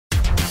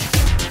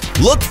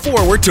Look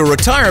forward to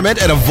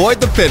retirement and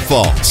avoid the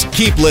pitfalls.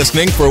 Keep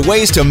listening for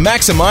ways to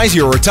maximize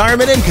your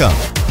retirement income.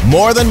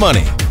 More Than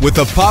Money with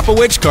the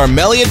Popowich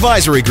Carmeli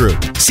Advisory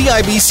Group,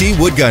 CIBC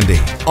Wood Gundy,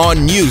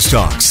 on News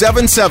Talk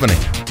 770.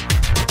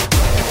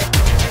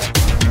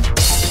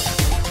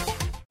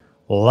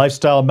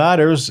 Lifestyle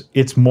matters.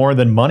 It's more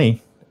than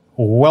money.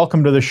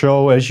 Welcome to the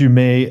show. As you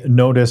may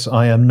notice,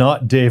 I am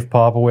not Dave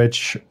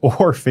Popowich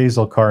or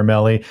Faisal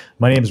Carmeli.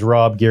 My name is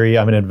Rob Geary.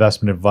 I'm an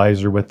investment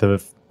advisor with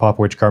the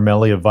Popowich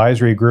Carmeli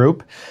Advisory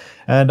Group,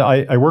 and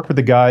I work with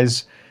the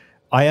guys.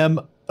 I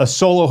am a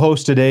solo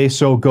host today,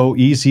 so go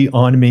easy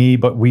on me,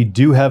 but we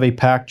do have a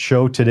packed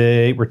show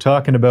today. We're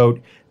talking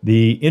about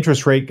the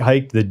interest rate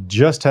hike that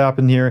just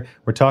happened here.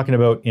 We're talking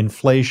about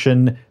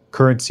inflation,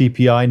 current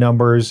CPI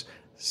numbers,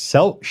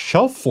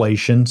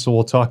 shelfflation, so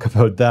we'll talk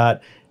about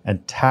that,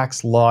 and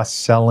tax loss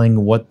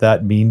selling, what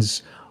that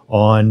means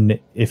on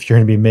if you're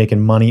going to be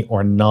making money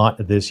or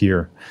not this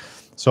year.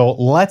 So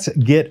let's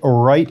get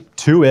right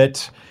to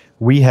it.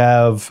 We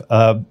have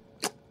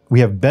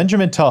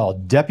Benjamin Tal,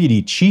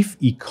 Deputy Chief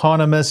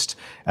Economist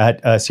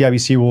at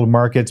CIBC World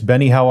Markets.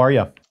 Benny, how are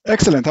you?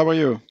 Excellent. How are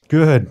you?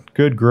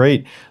 Good,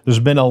 great. There's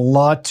been a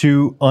lot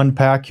to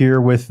unpack here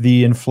with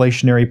the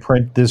inflationary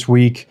print this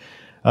week.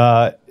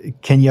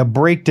 Can you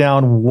break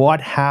down what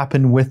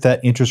happened with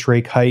that interest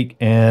rate hike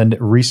and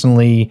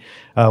recently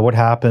what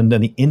happened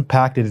and the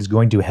impact it is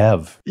going to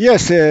have?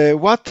 Yes,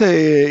 what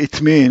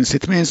it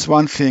means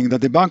one thing,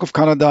 that the Bank of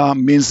Canada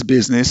means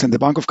business, and the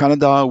Bank of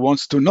Canada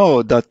wants to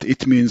know that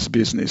it means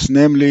business.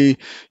 Namely,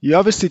 you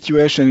have a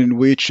situation in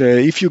which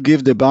if you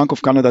give the Bank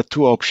of Canada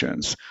two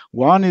options,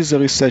 one is a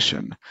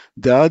recession,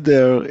 the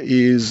other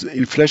is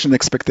inflation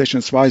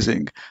expectations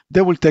rising,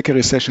 they will take a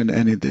recession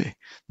any day.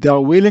 They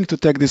are willing to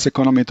take this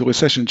economy into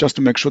recession just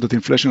to make sure that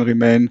inflation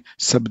remains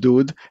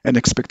subdued and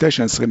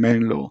expectations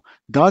remain low.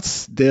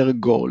 That's their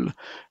goal.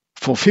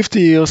 For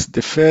 50 years,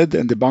 the Fed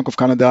and the Bank of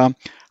Canada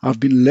have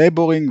been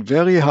laboring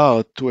very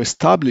hard to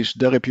establish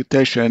their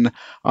reputation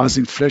as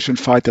inflation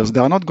fighters. They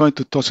are not going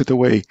to toss it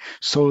away.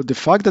 So the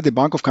fact that the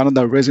Bank of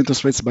Canada raised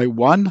interest rates by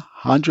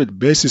 100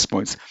 basis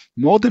points,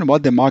 more than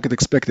what the market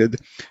expected,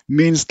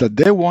 means that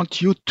they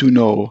want you to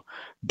know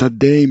that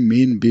they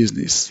mean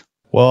business.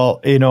 Well,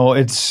 it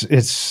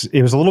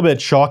was a little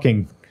bit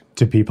shocking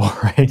to people,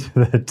 right,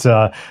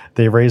 that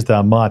they raised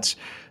that much.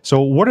 So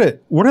what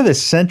are the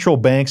central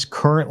banks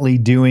currently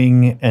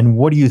doing, and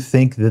what do you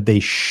think that they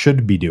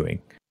should be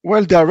doing?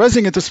 Well, they are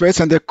raising interest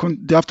rates, and they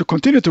have to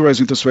continue to raise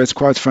interest rates,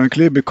 quite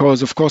frankly,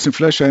 because, of course,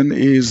 inflation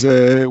is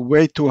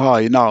way too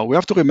high. Now, we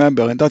have to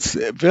remember, and that's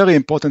very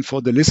important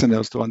for the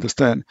listeners to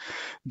understand,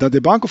 that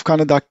the Bank of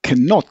Canada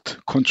cannot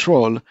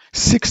control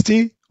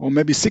 60 or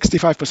maybe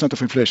 65%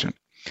 of inflation.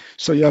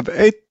 So you have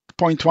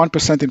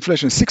 8.1%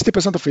 inflation.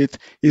 60% of it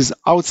is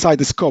outside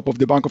the scope of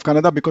the Bank of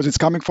Canada because it's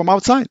coming from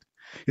outside.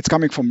 It's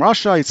coming from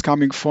Russia. It's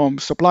coming from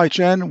supply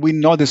chain. We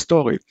know the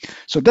story.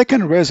 So they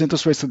can raise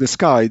interest rates to the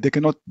sky. They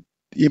cannot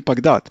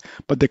impact that,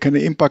 but they can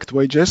impact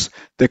wages.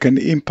 They can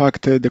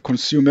impact the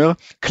consumer.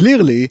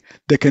 Clearly,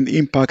 they can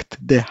impact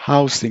the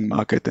housing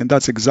market, and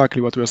that's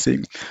exactly what we're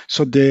seeing.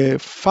 So the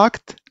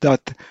fact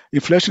that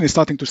inflation is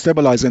starting to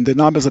stabilize and the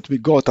numbers that we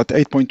got at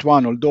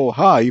 8.1, although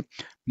high,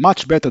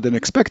 much better than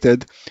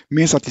expected,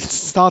 means that it's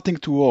starting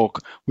to work.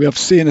 We have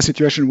seen a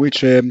situation in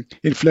which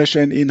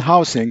inflation in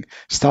housing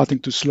starting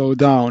to slow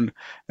down,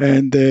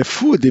 and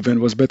food even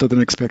was better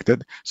than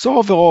expected. So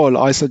overall,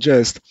 I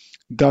suggest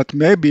that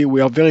maybe we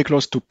are very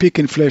close to peak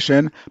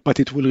inflation, but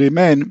it will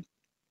remain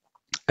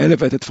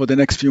elevated for the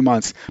next few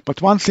months.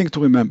 But one thing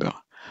to remember,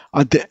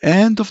 at the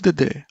end of the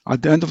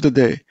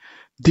day,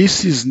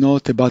 this is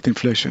not about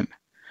inflation.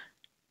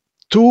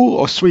 2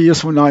 or 3 years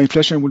from now,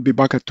 inflation will be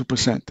back at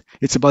 2%.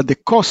 It's about the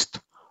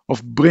cost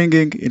of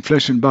bringing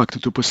inflation back to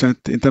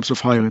 2% in terms of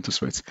higher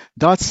interest rates.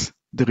 That's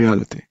the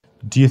reality.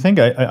 Do you think,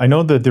 I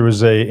know that there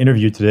was an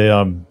interview today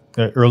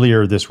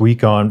earlier this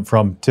week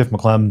from Tiff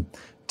McClellan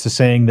to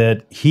saying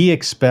that he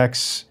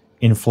expects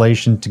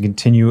inflation to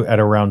continue at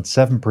around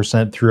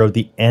 7% throughout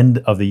the end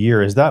of the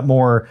year. Is that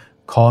more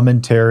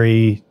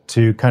commentary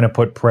to kind of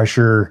put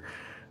pressure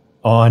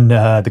on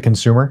the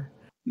consumer?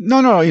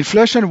 No,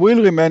 inflation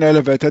will remain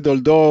elevated,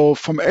 although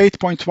from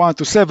 8.1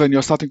 to 7,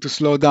 you're starting to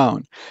slow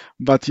down.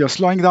 But you're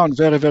slowing down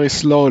very, very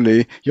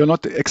slowly. You're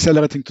not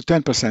accelerating to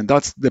 10%.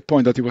 That's the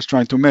point that he was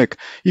trying to make.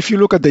 If you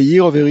look at the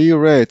year-over-year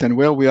rate and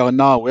where we are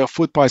now, where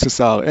food prices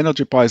are,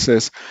 energy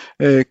prices,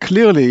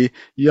 clearly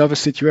you have a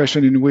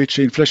situation in which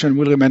inflation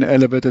will remain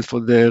elevated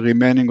for the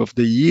remaining of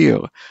the year.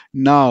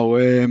 Now,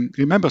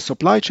 remember,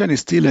 supply chain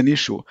is still an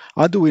issue.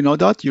 How do we know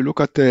that? You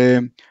look at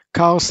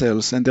car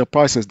sales and their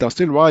prices, they're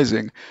still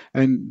rising,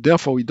 and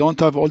therefore we don't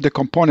have all the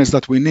components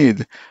that we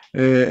need.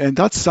 And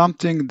that's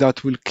something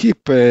that will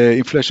keep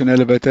inflation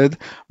elevated.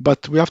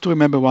 But we have to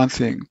remember one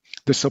thing.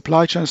 The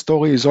supply chain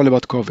story is all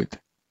about COVID.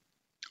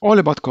 All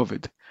about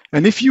COVID.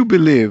 And if you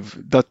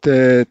believe that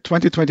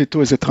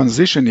 2022 is a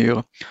transition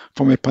year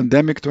from a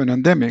pandemic to an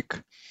endemic,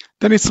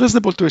 then it's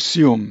reasonable to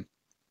assume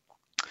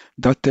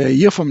that a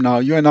year from now,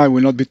 you and I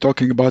will not be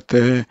talking about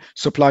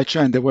supply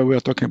chain the way we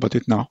are talking about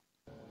it now.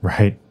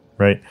 Right.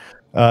 Right.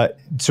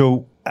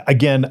 So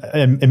again,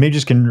 and maybe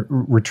just can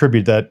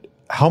retribute that.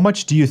 How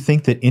much do you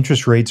think that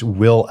interest rates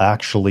will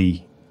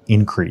actually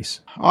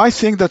increase? I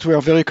think that we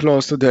are very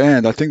close to the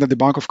end. I think that the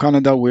Bank of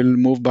Canada will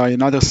move by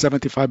another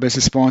 75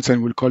 basis points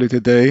and we'll call it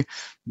a day.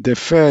 The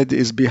Fed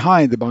is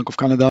behind the Bank of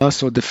Canada,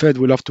 so the Fed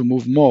will have to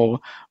move more.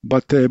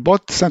 But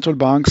both central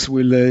banks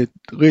will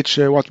reach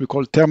what we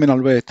call terminal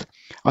rate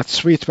at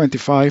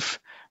 3.25,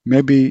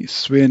 maybe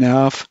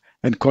 3.5,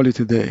 and call it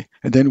a day,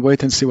 and then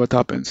wait and see what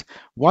happens.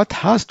 What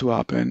has to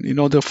happen in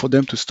order for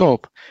them to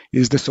stop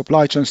is the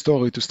supply chain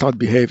story to start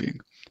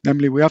behaving.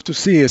 Namely, we have to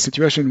see a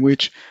situation in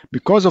which,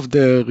 because of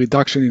the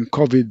reduction in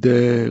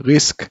COVID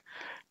risk,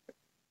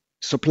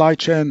 supply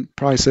chain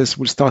prices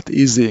will start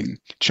easing.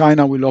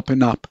 China will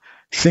open up.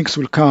 Things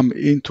will come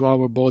into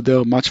our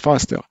border much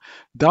faster.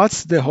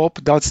 That's the hope,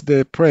 that's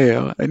the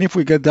prayer. And if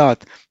we get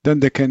that, then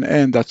they can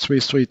end at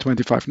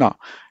 3.25. Now,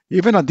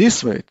 even at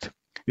this rate,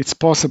 it's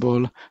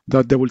possible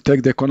that they will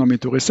take the economy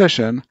to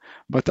recession,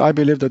 but I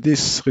believe that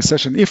this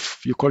recession,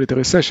 if you call it a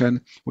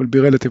recession, will be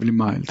relatively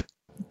mild.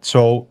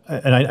 So,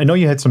 and I know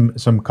you had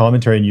some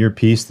commentary in your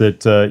piece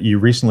that you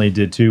recently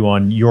did too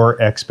on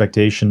your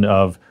expectation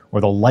of,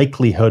 or the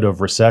likelihood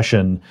of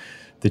recession,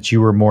 that you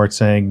were more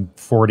saying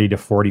 40 to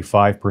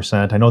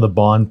 45%. I know the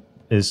bond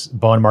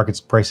market's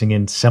pricing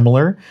in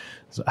similar.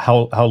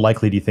 How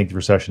likely do you think the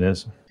recession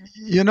is?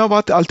 You know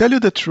what? I'll tell you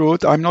the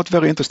truth. I'm not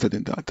very interested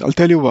in that. I'll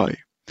tell you why.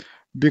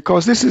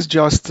 Because this is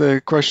just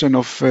a question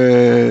of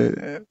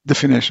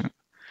definition.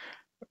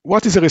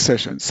 What is a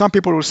recession? Some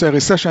people will say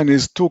recession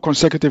is 2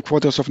 consecutive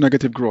quarters of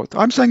negative growth.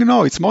 I'm saying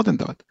no, it's more than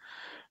that.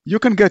 You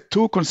can get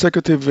 2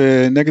 consecutive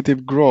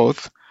negative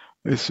growth,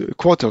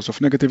 quarters of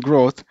negative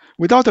growth,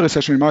 without a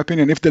recession, in my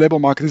opinion, if the labor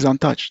market is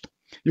untouched.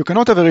 You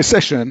cannot have a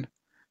recession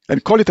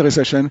and call it a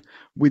recession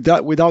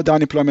without the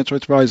unemployment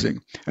rate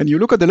rising. And you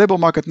look at the labor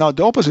market now,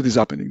 the opposite is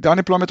happening. The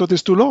unemployment rate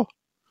is too low.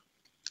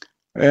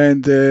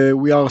 And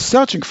we are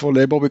searching for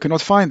labor, we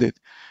cannot find it.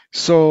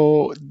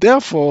 So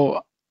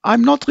therefore,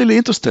 I'm not really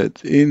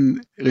interested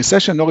in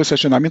recession, no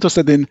recession. I'm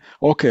interested in,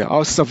 okay,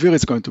 how severe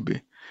it's going to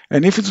be.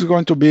 And if it's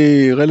going to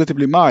be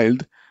relatively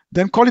mild,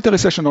 then call it a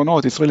recession or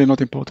not, it's really not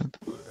important.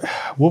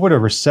 What would a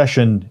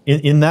recession,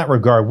 in that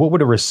regard, what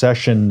would a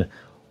recession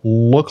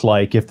look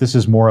like if this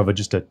is more of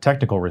just a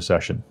technical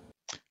recession?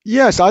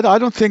 Yes, I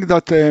don't think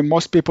that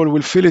most people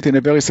will feel it in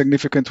a very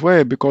significant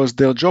way because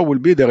their job will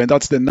be there, and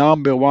that's the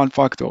number one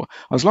factor.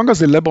 As long as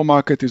the labor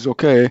market is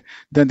okay,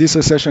 then this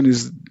recession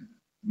is,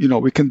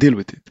 we can deal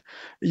with it.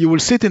 You will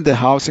see it in the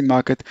housing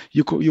market.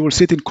 You will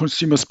see it in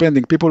consumer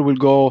spending. People will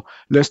go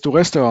less to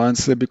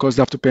restaurants because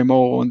they have to pay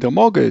more on their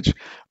mortgage,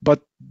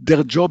 but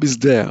their job is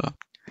there.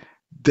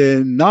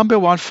 The number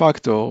one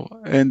factor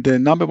and the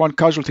number one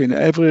casualty in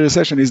every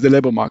recession is the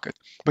labor market.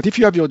 But if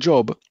you have your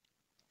job,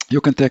 you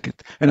can take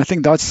it, and I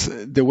think that's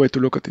the way to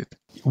look at it.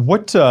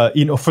 What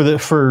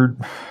for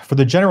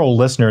the general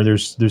listener,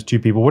 there's 2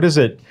 people. What does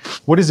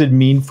it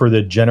mean for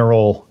the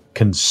general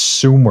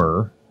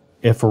consumer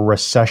if a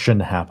recession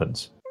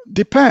happens?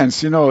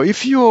 Depends.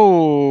 If you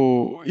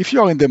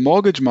are in the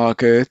mortgage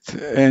market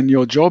and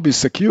your job is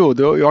secured,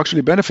 you're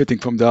actually benefiting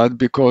from that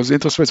because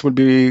interest rates will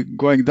be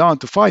going down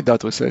to fight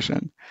that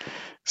recession.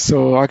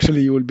 So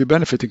actually, you will be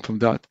benefiting from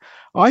that.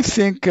 I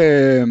think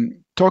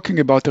talking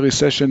about a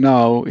recession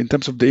now in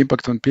terms of the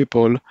impact on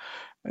people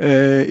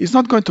is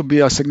not going to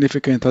be as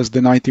significant as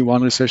the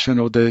 91 recession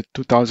or the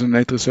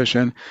 2008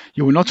 recession.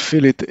 You will not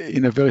feel it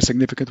in a very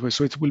significant way.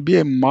 So it will be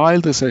a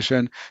mild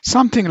recession,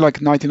 something like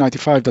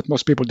 1995 that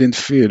most people didn't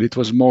feel. It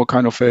was more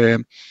kind of a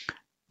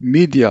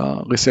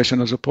media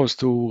recession as opposed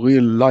to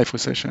real life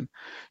recession.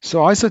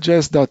 So I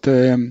suggest that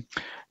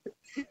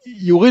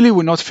you really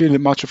will not feel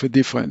much of a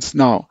difference.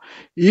 Now,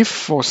 if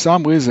for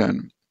some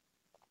reason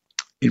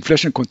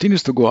inflation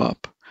continues to go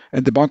up,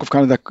 and the Bank of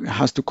Canada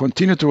has to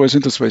continue to raise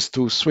interest rates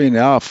to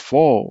 3.5,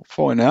 4,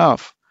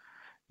 4.5,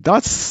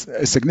 that's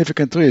a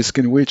significant risk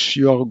in which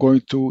you are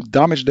going to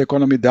damage the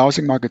economy, the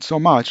housing market so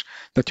much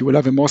that you will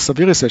have a more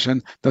severe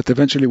recession that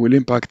eventually will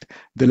impact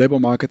the labor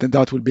market, and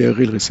that will be a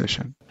real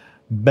recession.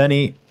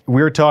 Benny,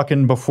 we were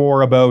talking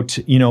before about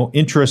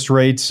interest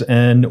rates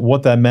and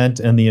what that meant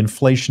and the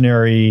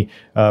inflationary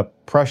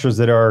pressures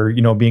that are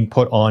being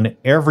put on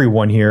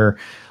everyone here.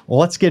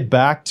 Let's get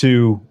back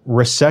to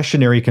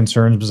recessionary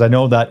concerns, because I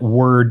know that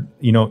word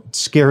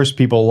scares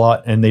people a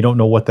lot and they don't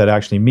know what that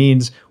actually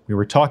means. We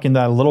were talking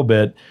that a little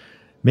bit.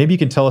 Maybe you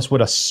can tell us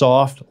what a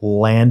soft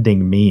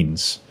landing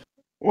means.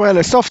 Well,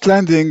 a soft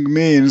landing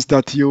means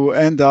that you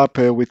end up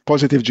with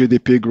positive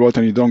GDP growth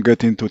and you don't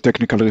get into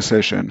technical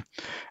recession.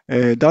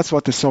 That's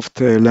what a soft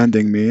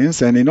landing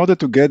means. And in order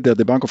to get there,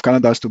 the Bank of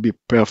Canada has to be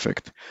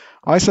perfect.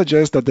 I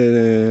suggest that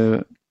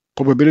the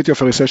probability of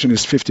a recession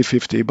is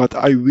 50-50, but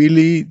I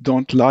really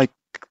don't like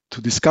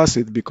to discuss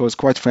it because,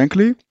 quite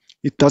frankly,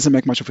 it doesn't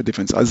make much of a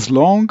difference. As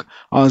long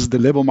as the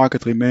labor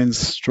market remains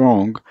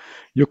strong,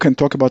 you can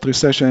talk about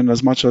recession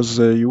as much as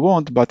you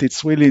want, but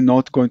it's really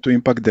not going to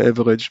impact the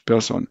average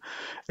person.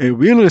 A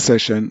real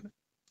recession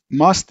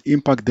must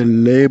impact the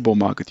labor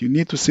market. You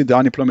need to see the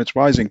unemployment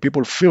rising,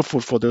 people fearful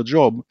for their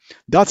job.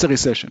 That's a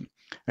recession.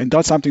 And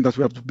that's something that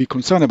we have to be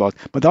concerned about.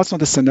 But that's not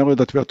the scenario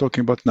that we are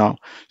talking about now.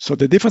 So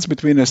the difference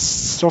between a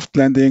soft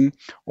landing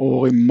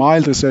or a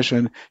mild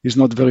recession is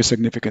not very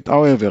significant.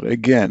 However,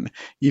 again,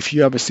 if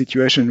you have a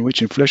situation in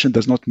which inflation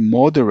does not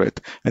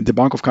moderate and the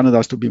Bank of Canada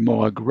has to be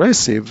more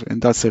aggressive,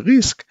 and that's a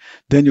risk,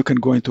 then you can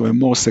go into a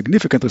more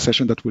significant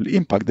recession that will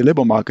impact the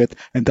labor market,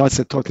 and that's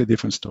a totally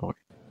different story.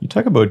 You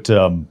talk about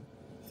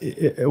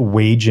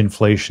wage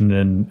inflation,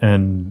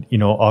 and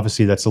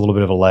obviously that's a little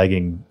bit of a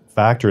lagging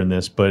factor in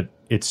this, but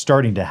it's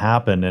starting to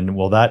happen, and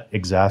will that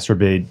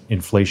exacerbate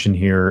inflation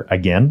here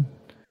again?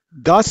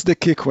 That's the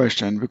key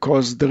question,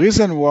 because the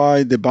reason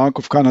why the Bank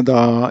of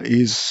Canada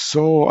is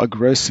so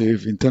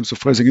aggressive in terms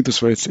of raising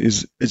interest rates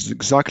is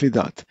exactly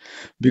that.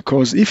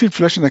 Because if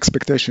inflation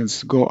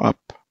expectations go up,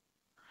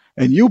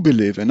 and you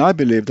believe, and I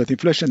believe, that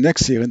inflation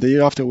next year and the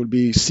year after will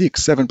be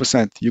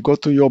 6-7%, you go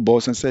to your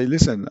boss and say,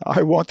 listen,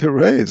 I want a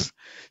raise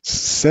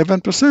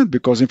 7%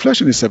 because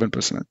inflation is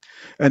 7%.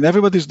 And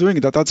everybody's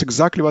doing that. That's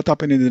exactly what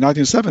happened in the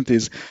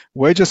 1970s.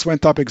 Wages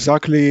went up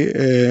exactly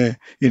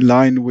in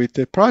line with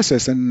the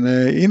prices, and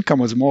income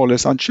was more or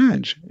less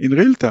unchanged in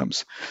real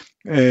terms.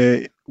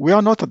 We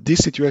are not at this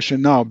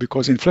situation now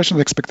because inflation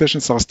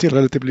expectations are still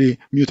relatively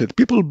muted.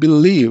 People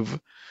believe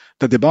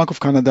that the Bank of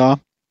Canada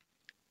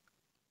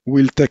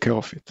will take care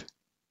of it.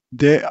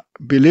 They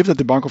believe that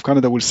the Bank of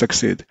Canada will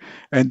succeed.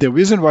 And the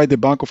reason why the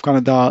Bank of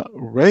Canada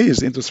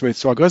raised interest rates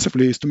so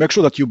aggressively is to make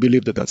sure that you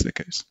believe that that's the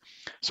case.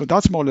 So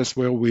that's more or less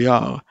where we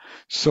are.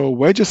 So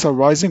wages are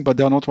rising, but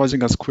they're not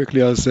rising as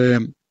quickly as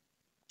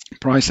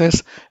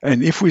prices.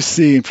 And if we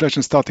see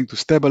inflation starting to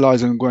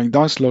stabilize and going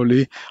down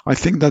slowly, I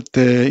think that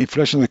the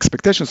inflation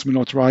expectations will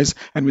not rise.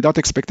 And without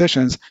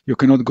expectations, you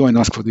cannot go and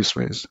ask for this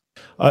raise.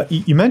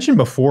 You mentioned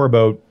before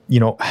about,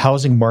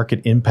 housing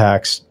market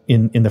impacts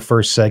in the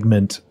first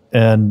segment.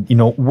 And,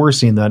 we're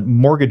seeing that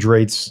mortgage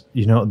rates,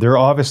 they're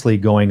obviously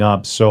going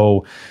up.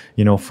 So,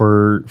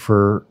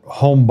 for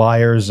home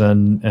buyers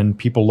and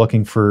people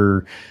looking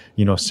for,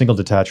 single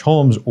detached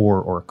homes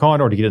or a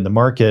condo to get in the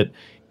market,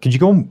 could you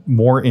go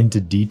more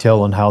into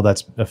detail on how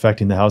that's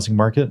affecting the housing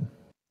market?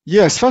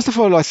 Yes. First of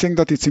all, I think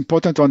that it's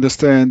important to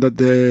understand that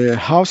the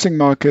housing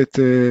market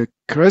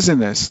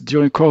craziness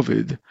during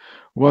COVID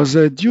was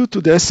due to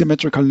the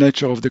asymmetrical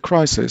nature of the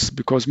crisis,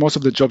 because most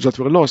of the jobs that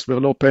were lost were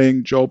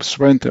low-paying jobs,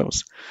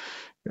 renters.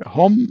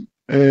 First-time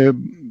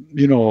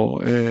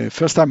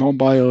home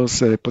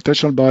buyers,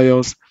 potential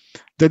buyers,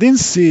 they didn't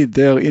see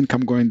their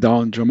income going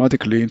down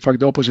dramatically. In fact,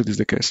 the opposite is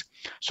the case.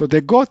 So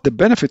they got the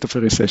benefit of a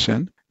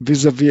recession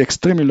vis-a-vis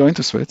extremely low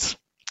interest rates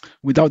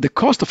without the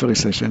cost of a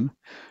recession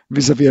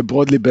vis-a-vis a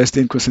broadly based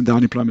increase in the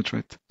unemployment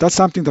rate. That's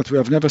something that we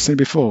have never seen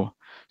before.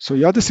 So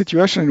you had a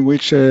situation in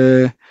which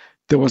there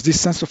was this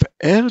sense of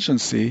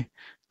urgency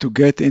to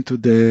get into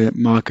the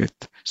market.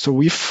 So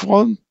we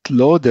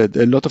front-loaded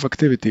a lot of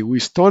activity. We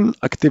stole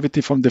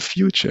activity from the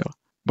future,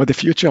 but the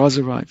future has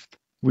arrived,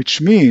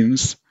 which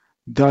means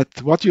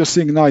that what you're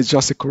seeing now is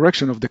just a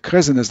correction of the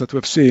craziness that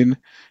we've seen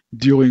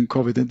during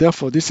COVID. And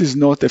therefore, this is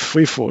not a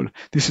free fall.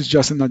 This is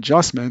just an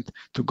adjustment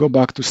to go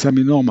back to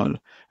semi-normal.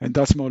 And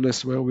that's more or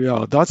less where we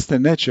are. That's the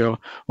nature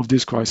of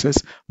this crisis.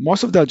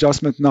 Most of the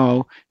adjustment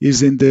now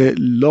is in the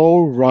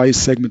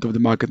low-rise segment of the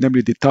market,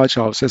 namely detached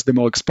houses, the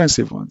more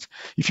expensive ones.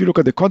 If you look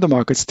at the condo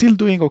market, still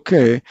doing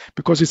okay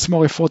because it's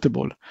more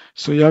affordable.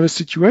 So you have a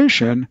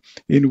situation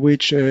in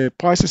which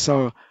prices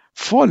are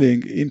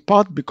falling in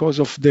part because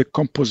of the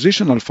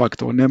compositional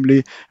factor,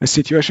 namely a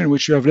situation in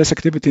which you have less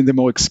activity in the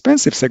more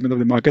expensive segment of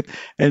the market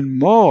and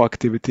more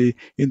activity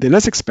in the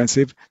less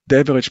expensive, the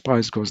average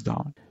price goes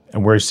down.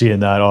 And we're seeing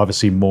that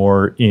obviously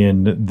more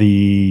in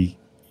the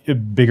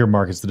bigger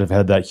markets that have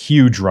had that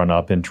huge run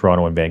up in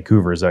Toronto and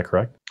Vancouver. Is that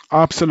correct?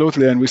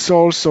 Absolutely. And we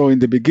saw also in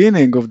the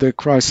beginning of the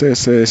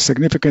crisis a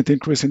significant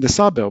increase in the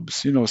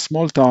suburbs,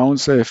 small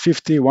towns,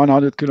 50,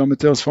 100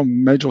 kilometers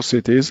from major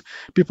cities.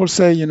 People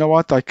say, you know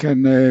what, I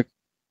can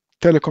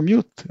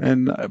telecommute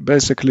and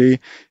basically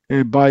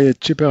buy a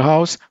cheaper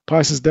house.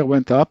 Prices there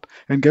went up.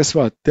 And guess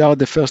what? They are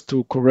the first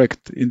to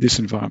correct in this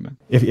environment.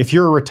 If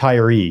you're a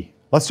retiree,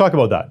 let's talk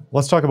about that.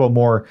 Let's talk about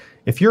more.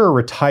 If you're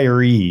a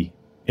retiree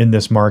in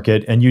this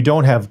market and you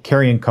don't have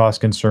carrying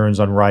cost concerns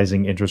on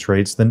rising interest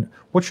rates, then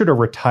what should a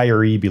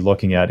retiree be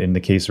looking at in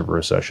the case of a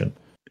recession?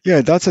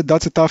 Yeah, that's a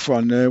tough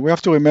one. We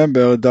have to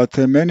remember that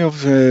many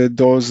of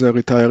those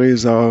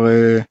retirees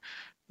are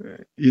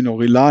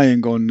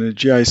relying on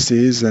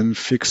GICs and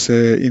fixed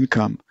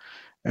income.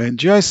 And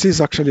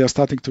GICs actually are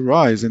starting to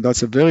rise, and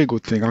that's a very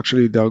good thing.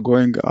 Actually, they are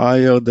going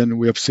higher than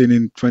we have seen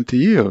in 20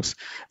 years.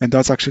 And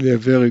that's actually a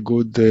very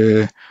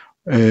good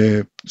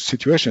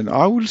situation.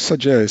 I will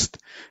suggest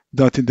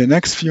that in the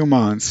next few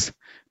months,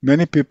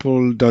 many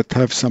people that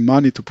have some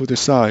money to put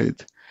aside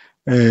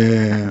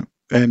and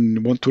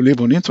want to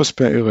live on interest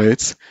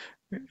rates,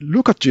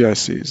 look at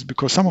GICs,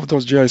 because some of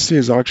those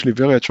GICs are actually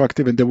very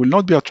attractive, and they will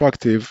not be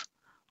attractive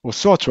or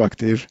so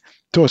attractive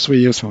 2 or 3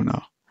 years from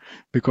now,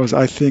 because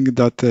I think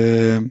that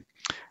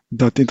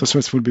that interest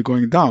rates will be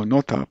going down,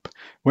 not up.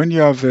 When you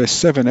have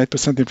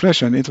 7-8%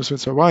 inflation, interest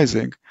rates are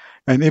rising.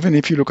 And even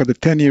if you look at the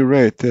 10-year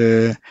rate,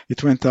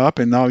 it went up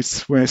and now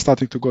we're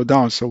starting to go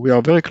down. So we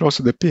are very close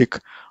to the peak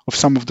of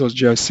some of those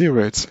GIC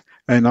rates.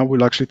 And I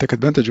will actually take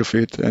advantage of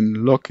it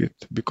and lock it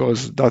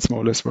because that's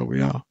more or less where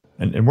we are.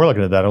 And we're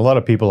looking at that. A lot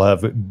of people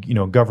have,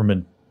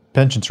 government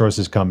pension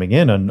sources coming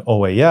in on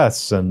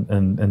OAS and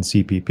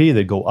CPP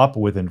that go up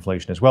with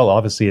inflation as well.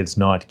 Obviously, it's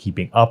not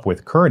keeping up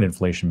with current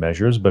inflation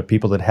measures, but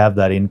people that have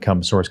that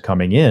income source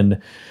coming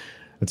in,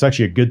 it's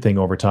actually a good thing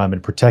over time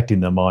and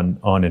protecting them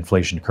on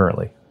inflation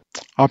currently.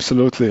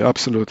 Absolutely.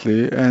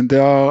 And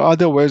there are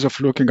other ways of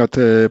looking at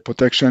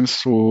protections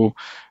through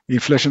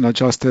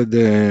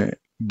inflation-adjusted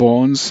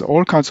bonds,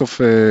 all kinds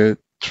of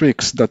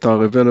tricks that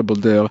are available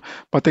there.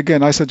 But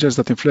again, I suggest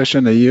that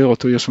inflation a year or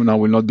 2 years from now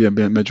will not be a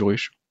major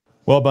issue.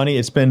 Well, Bunny,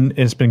 it's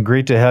been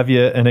great to have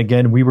you. And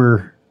again, we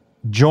were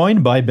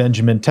joined by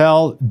Benjamin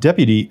Tal,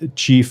 Deputy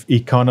Chief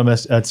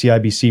Economist at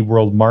CIBC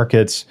World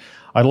Markets.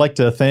 I'd like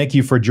to thank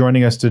you for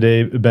joining us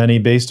today, Benny.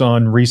 Based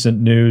on recent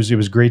news, it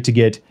was great to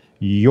get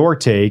your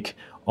take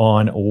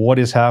on what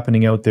is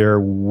happening out there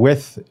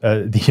with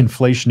the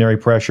inflationary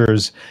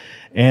pressures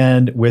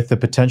and with the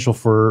potential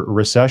for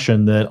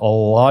recession that a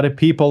lot of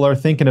people are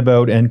thinking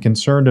about and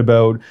concerned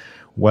about,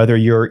 whether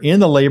you're in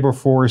the labor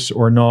force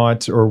or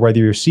not, or whether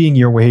you're seeing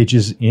your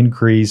wages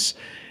increase.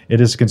 It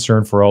is a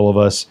concern for all of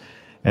us,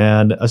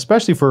 and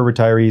especially for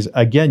retirees.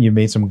 Again, you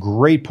made some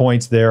great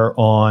points there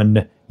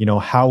on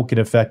how it can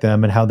affect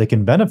them and how they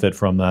can benefit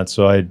from that.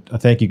 So I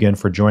thank you again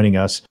for joining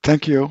us.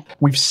 Thank you.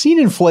 We've seen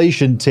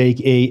inflation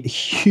take a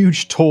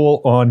huge toll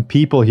on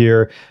people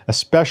here,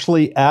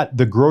 especially at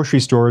the grocery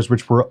stores,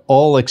 which we're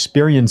all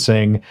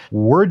experiencing.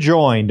 We're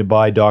joined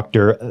by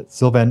Dr.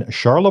 Sylvain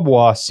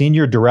Charlebois,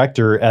 Senior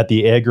Director at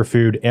the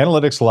Agri-Food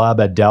Analytics Lab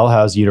at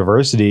Dalhousie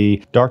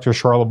University. Dr.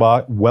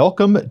 Charlebois,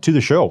 welcome to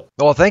the show.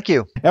 Well, thank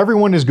you.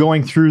 Everyone is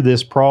going through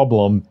this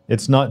problem.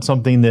 It's not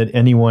something that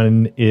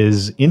anyone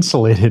is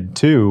insulated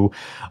to.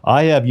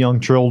 I have young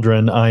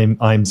children.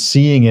 I'm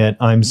seeing it.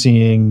 I'm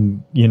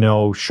seeing,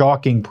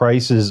 shocking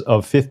prices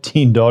of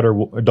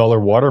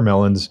 $15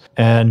 watermelons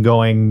and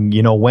going,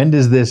 when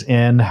does this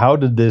end? How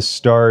did this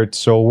start?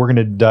 So we're going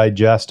to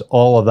digest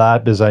all of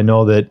that because I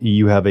know that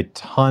you have a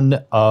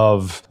ton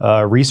of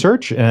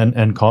research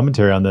and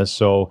commentary on this.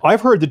 So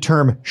I've heard the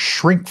term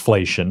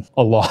shrinkflation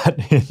a lot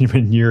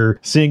when you're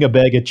seeing a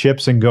bag of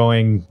chips and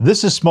going,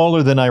 this is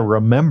smaller than I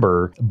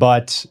remember.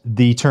 But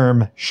the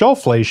term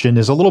shelfflation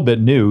is a little bit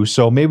new.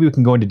 So maybe we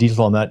can go into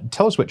detail on that.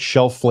 Tell us what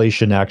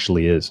shelfflation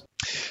actually is.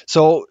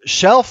 So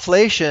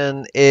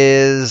shelfflation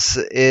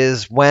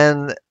is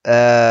when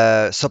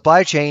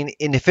supply chain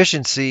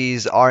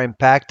inefficiencies are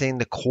impacting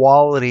the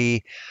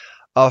quality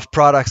of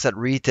products at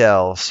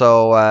retail.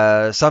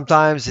 So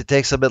sometimes it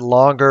takes a bit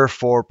longer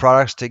for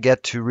products to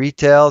get to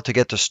retail, to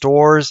get to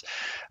stores,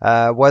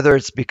 whether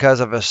it's because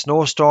of a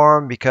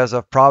snowstorm, because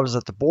of problems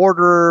at the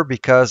border,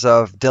 because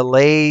of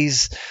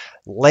delays,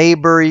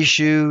 labor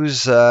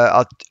issues,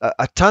 a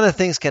ton of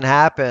things can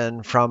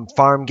happen from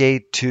farm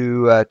gate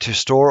to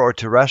store or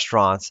to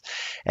restaurants.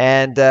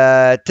 And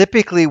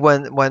typically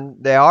when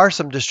there are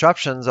some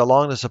disruptions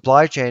along the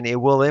supply chain, it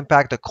will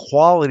impact the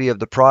quality of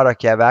the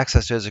product you have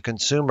access to as a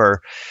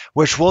consumer,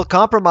 which will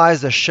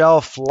compromise the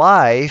shelf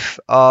life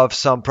of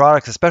some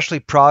products, especially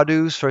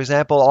produce, for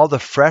example, all the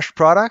fresh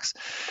products.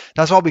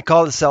 That's why we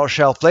call it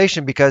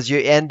shelfflation, because you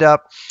end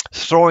up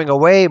throwing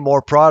away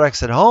more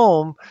products at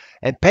home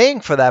and paying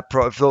for that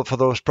for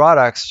those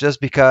products just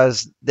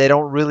because they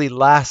don't really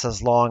last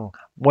as long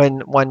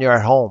when you're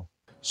at home.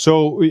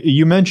 So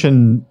you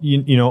mentioned,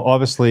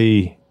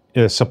 obviously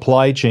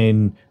supply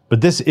chain,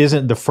 but this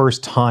isn't the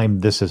first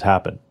time this has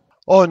happened.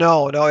 Oh,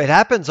 no, it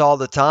happens all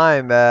the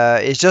time.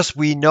 It's just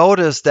we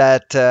noticed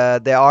that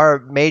there are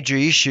major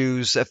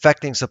issues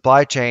affecting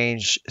supply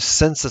chains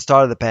since the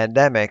start of the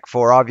pandemic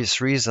for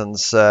obvious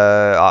reasons.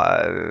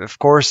 Of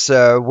course,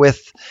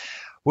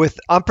 with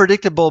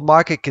unpredictable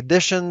market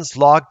conditions,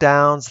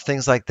 lockdowns,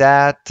 things like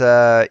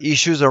that,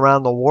 issues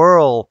around the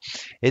world,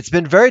 it's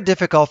been very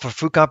difficult for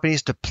food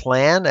companies to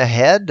plan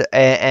ahead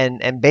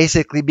and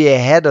basically be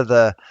ahead of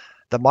the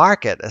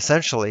market,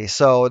 essentially.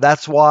 So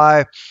that's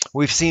why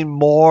we've seen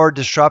more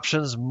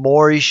disruptions,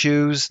 more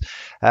issues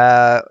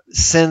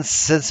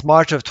since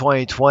March of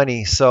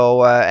 2020.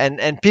 So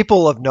and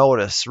people have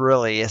noticed,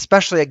 really,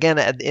 especially again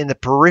in the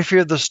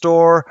periphery of the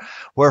store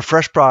where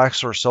fresh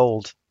products are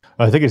sold.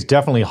 I think it's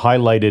definitely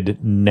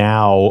highlighted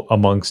now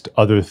amongst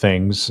other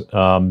things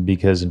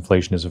because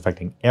inflation is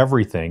affecting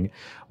everything.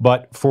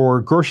 But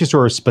for grocery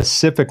stores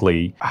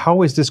specifically,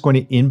 how is this going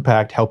to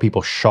impact how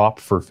people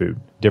shop for food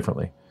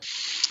differently?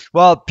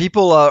 Well,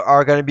 people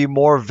are going to be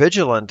more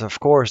vigilant, of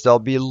course. They'll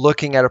be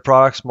looking at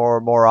products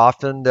more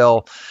often.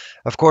 They'll,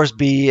 of course,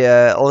 be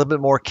a little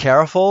bit more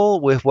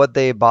careful with what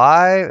they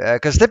buy.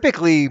 Because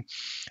typically,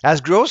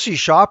 as grocery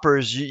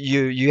shoppers,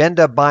 you end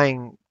up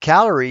buying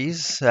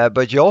calories,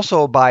 but you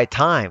also buy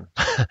time.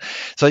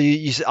 So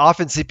you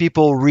often see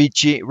people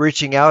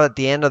reaching out at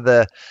the end of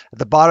the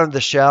bottom of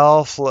the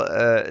shelf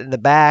in the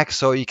back,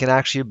 so you can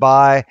actually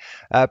buy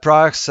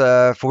products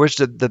for which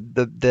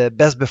the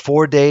best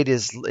before date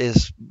is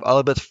a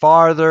little bit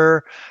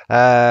farther,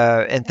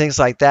 and things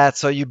like that.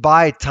 So you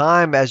buy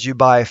time as you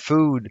buy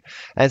food,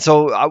 and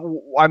so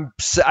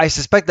I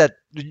suspect that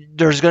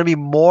there's going to be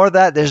more of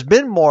that. There's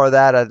been more of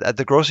that at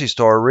the grocery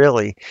store,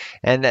 really,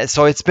 and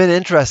so it's been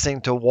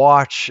interesting to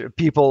watch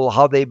people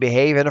how they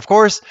behave. And of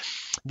course,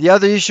 the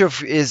other issue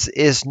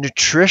is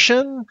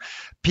nutrition.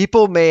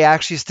 People may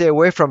actually stay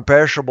away from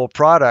perishable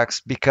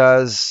products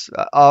because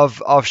of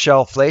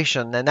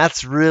shelflation, and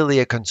that's really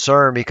a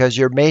concern because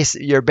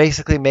you're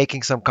basically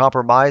making some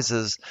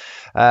compromises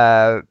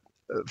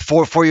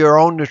for your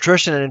own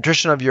nutrition and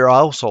nutrition of your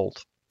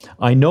household.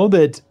 I know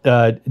that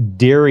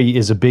dairy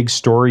is a big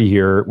story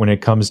here when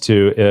it comes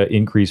to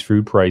increased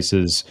food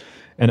prices.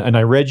 And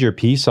I read your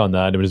piece on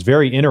that. It was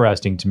very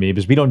interesting to me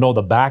because we don't know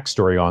the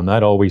backstory on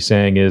that. All we're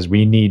saying is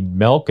we need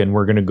milk and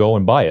we're going to go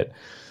and buy it.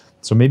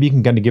 So maybe you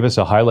can kind of give us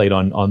a highlight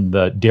on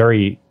the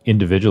dairy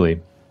individually.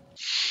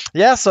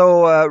 Yeah,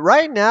 so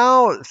right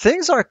now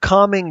things are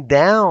calming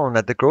down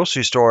at the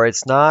grocery store.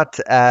 It's not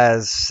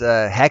as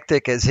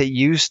hectic as it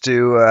used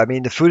to. I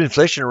mean, the food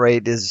inflation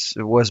rate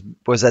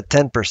was at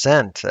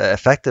 10%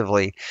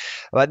 effectively,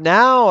 but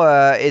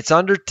now it's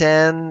under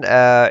 10.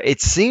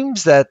 It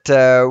seems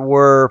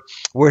that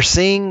we're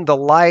seeing the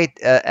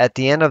light at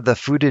the end of the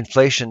food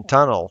inflation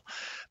tunnel.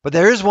 But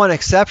there is one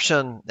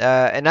exception,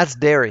 and that's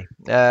dairy.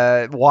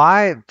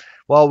 Why?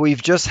 Well,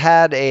 we've just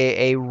had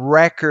a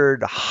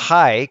record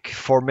hike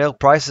for milk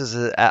prices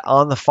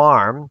on the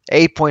farm,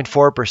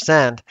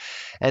 8.4%.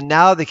 And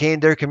now the Canadian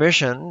Dairy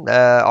Commission,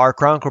 our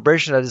Crown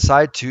Corporation, has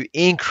decided to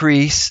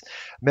increase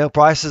milk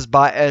prices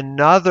by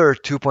another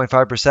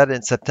 2.5%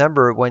 in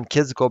September when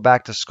kids go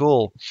back to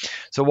school.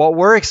 So what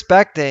we're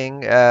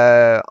expecting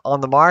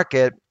on the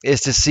market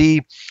is to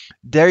see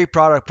dairy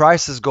product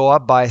prices go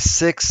up by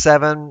 6,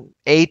 7,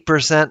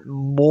 8%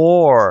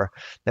 more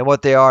than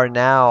what they are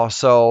now.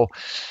 So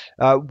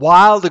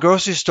while the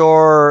grocery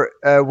store,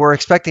 we're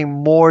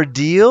expecting more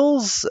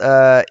deals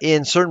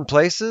in certain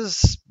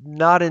places,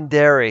 not in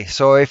dairy.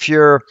 So if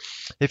you're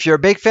a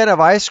big fan of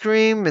ice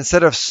cream,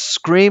 instead of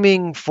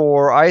screaming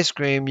for ice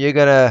cream,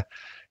 you're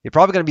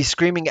probably gonna be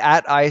screaming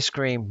at ice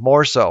cream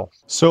more so.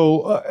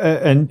 So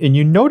and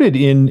you noted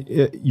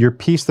in your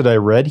piece that I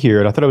read here,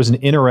 and I thought it was an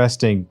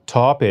interesting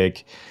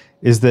topic,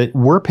 is that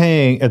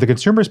the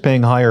consumer's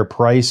paying higher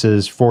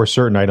prices for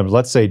certain items.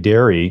 Let's say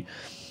dairy.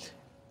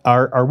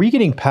 Are we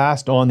getting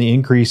passed on the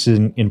increase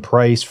in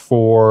price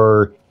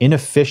for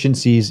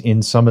inefficiencies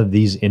in some of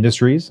these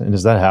industries? And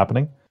is that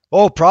happening?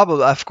 Oh,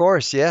 probably, of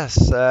course,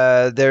 yes.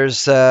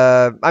 There's,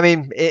 I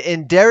mean,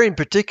 in dairy in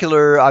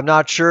particular, I'm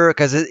not sure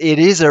because it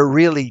is a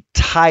really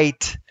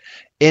tight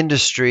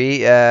industry.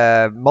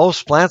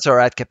 Most plants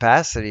are at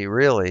capacity,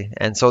 really,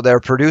 and so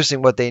they're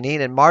producing what they need,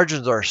 and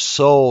margins are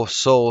so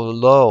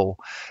low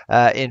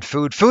in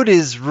food. Food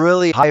is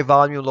really high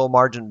volume, low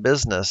margin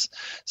business,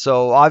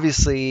 so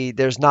obviously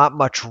there's not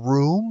much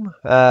room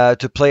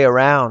to play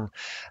around.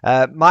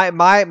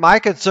 My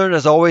concern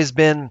has always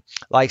been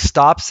like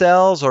stop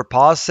sales or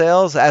pause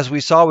sales, as we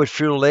saw with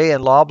Frito-Lay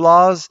and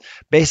Loblaws.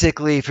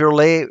 Basically,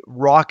 Frito-Lay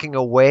rocking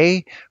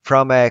away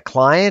from a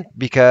client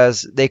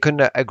because they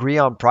couldn't agree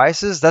on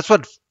prices. That's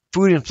what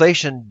food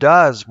inflation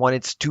does when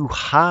it's too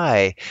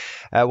high.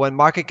 When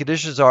market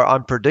conditions are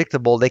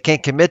unpredictable, they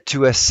can't commit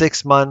to a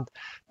 6-month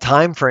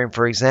time frame,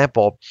 for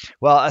example.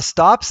 Well, a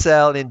stop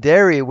sale in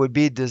dairy would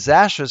be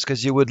disastrous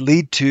because it would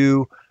lead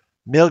to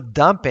milk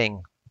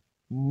dumping.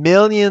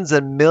 Millions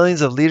and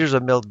millions of liters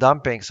of milk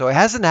dumping. So it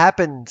hasn't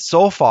happened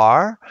so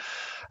far,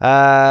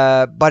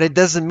 but it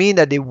doesn't mean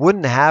that it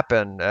wouldn't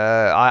happen.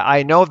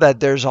 I know that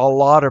there's a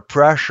lot of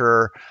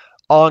pressure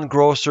on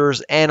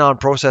grocers and on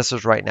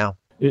processors right now.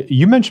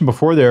 You mentioned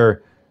before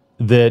there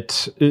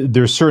that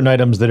there's certain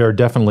items that are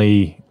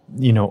definitely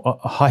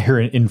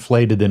higher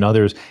inflated than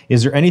others.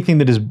 Is there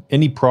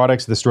any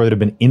products at the store that have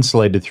been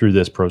insulated through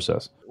this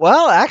process?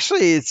 Well,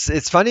 actually,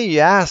 it's funny you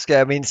ask.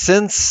 I mean,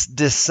 since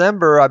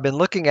December, I've been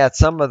looking at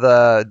some of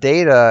the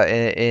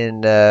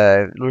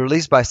data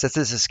released by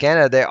Statistics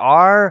Canada. There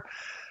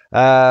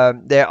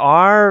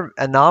are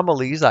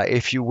anomalies,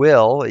 if you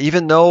will,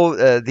 even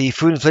though the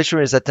food inflation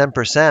rate is at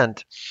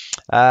 10%.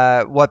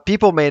 What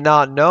people may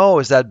not know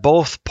is that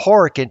both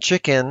pork and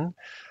chicken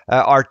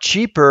are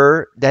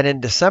cheaper than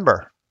in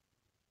December.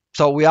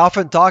 So we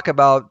often talk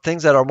about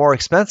things that are more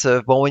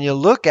expensive, but when you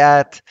look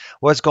at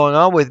what's going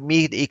on with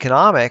meat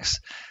economics,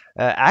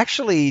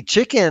 actually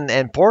chicken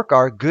and pork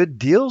are good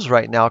deals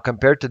right now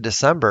compared to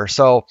December.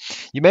 So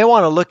you may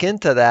want to look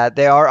into that.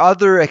 There are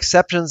other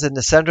exceptions in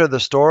the center of the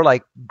store,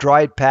 like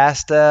dried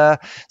pasta,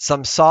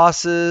 some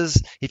sauces.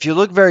 If you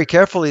look very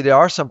carefully, there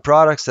are some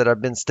products that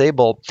have been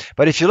stable.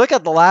 But if you look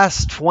at the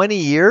last 20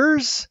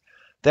 years,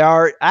 there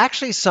are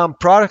actually some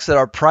products that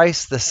are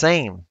priced the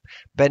same.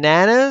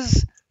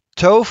 Bananas,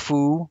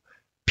 tofu,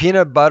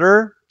 peanut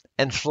butter,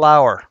 and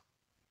flour.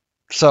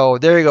 So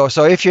there you go.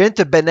 So if you're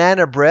into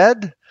banana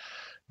bread,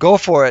 go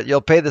for it.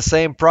 You'll pay the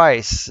same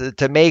price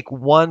to make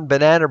one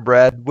banana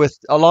bread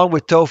along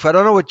with tofu. I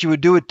don't know what you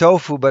would do with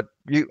tofu, but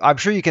I'm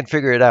sure you can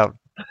figure it out.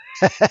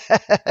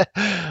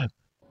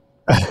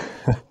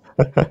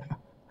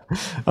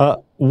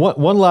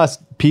 One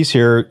last piece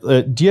here.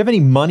 Do you have any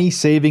money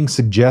saving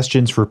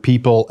suggestions for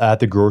people at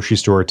the grocery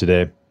store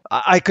today?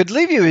 I could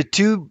leave you with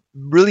two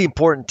really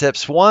important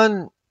tips.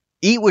 One,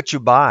 eat what you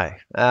buy.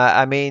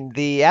 I mean,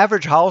 the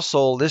average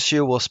household this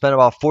year will spend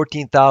about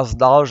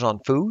 $14,000 on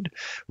food,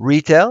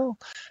 retail,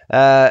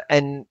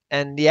 and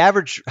the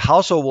average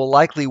household will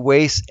likely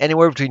waste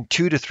anywhere between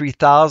 $2,000 to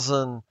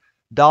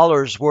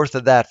 $3,000 worth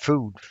of that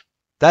food.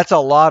 That's a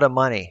lot of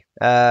money.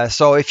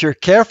 So if you're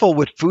careful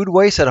with food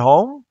waste at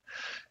home,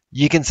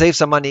 you can save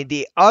some money.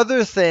 The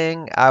other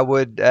thing I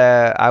would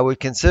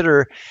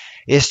consider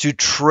is to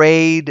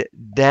trade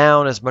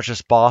down as much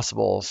as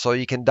possible so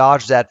you can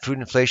dodge that food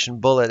inflation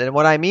bullet. And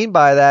what I mean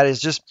by that is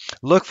just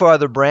look for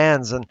other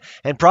brands, and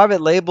private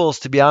labels,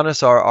 to be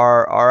honest,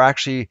 are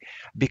actually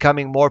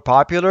becoming more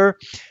popular.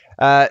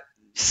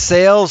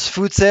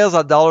 Food sales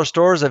at dollar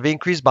stores have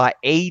increased by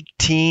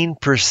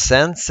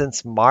 18%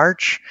 since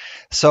March.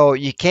 So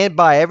you can't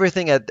buy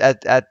everything at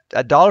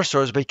dollar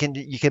stores, but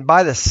you can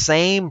buy the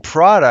same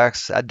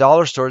products at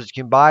dollar stores you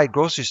can buy at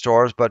grocery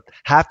stores, but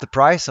half the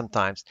price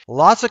sometimes.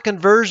 Lots of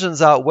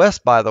conversions out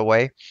west, by the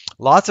way.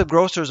 Lots of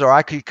grocers are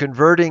actually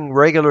converting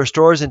regular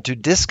stores into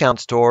discount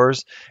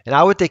stores, and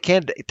I would take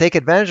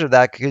advantage of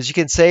that because you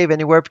can save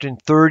anywhere between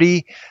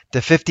 30 to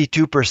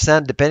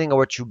 52% depending on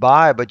what you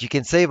buy, but you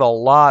can save a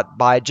lot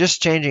by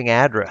just changing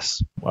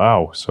address.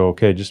 Wow. So,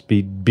 okay, just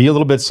be a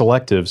little bit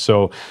selective.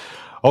 So,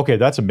 okay,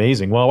 that's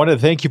amazing. Well, I wanted to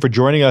thank you for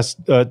joining us,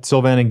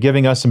 Sylvain, and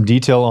giving us some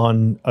detail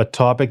on a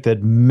topic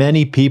that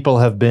many people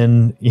have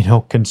been,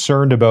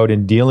 concerned about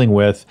and dealing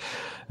with.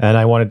 And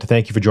I wanted to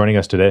thank you for joining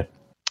us today.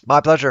 My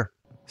pleasure.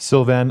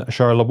 Sylvain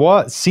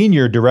Charlebois,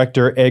 Senior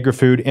Director,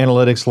 Agri-Food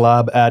Analytics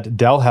Lab at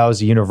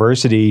Dalhousie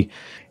University.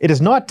 It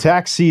is not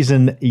tax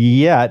season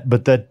yet,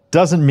 but that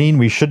doesn't mean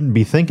we shouldn't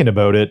be thinking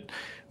about it.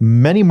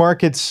 Many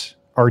markets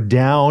are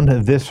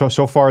down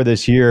so far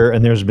this year,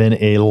 and there's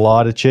been a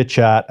lot of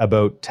chit-chat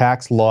about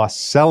tax loss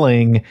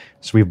selling.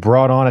 So we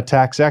brought on a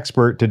tax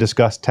expert to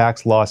discuss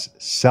tax loss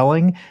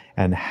selling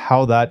and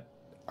how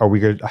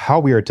we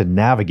are to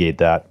navigate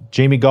that.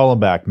 Jamie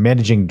Gollenbach,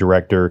 Managing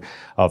Director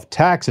of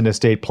Tax and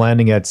Estate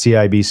Planning at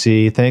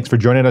CIBC. Thanks for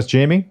joining us,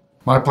 Jamie.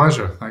 My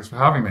pleasure. Thanks for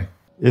having me.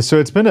 So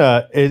it's been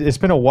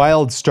a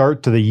wild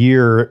start to the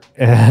year,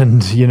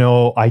 and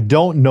I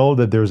don't know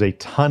that there's a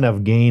ton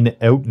of gain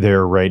out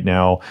there right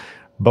now,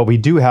 but we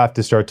do have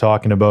to start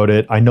talking about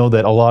it. I know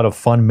that a lot of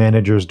fund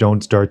managers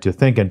don't start to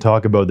think and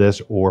talk about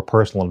this, or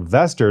personal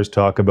investors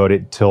talk about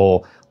it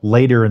till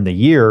later in the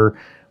year.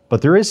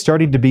 But there is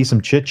starting to be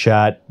some chit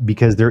chat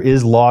because there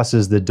is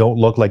losses that don't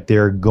look like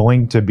they're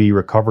going to be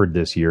recovered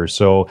this year.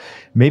 So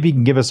maybe you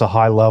can give us a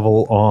high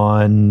level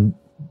on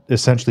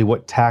essentially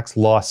what tax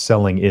loss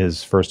selling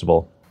is, first of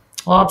all.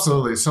 Well,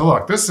 absolutely. So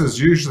look, this is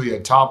usually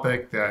a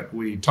topic that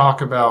we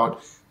talk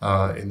about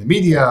in the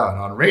media and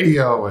on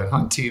radio and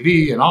on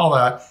TV and all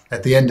that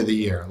at the end of the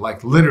year,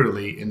 like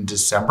literally in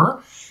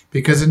December,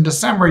 because in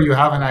December you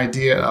have an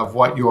idea of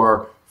what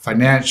your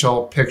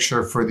financial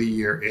picture for the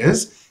year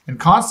is, and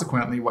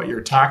consequently what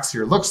your tax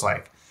year looks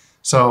like.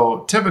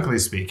 So typically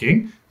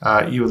speaking,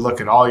 you would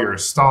look at all your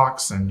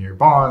stocks and your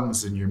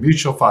bonds and your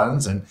mutual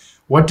funds and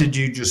what did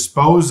you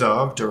dispose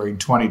of during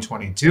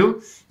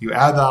 2022? You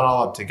add that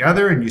all up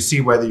together and you see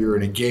whether you're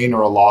in a gain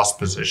or a loss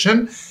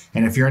position.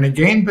 And if you're in a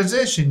gain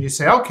position, you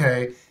say,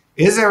 okay,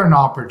 is there an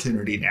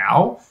opportunity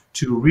now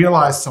to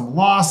realize some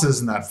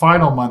losses in that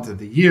final month of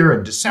the year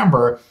in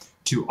December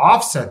to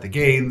offset the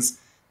gains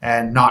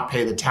and not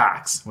pay the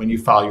tax when you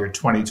file your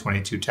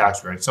 2022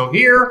 tax return? So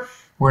here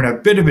we're in a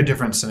bit of a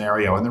different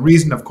scenario. And the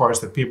reason, of course,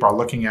 that people are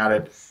looking at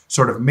it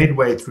sort of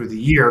midway through the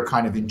year,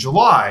 kind of in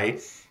July,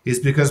 is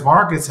because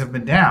markets have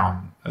been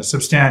down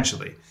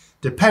substantially,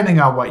 depending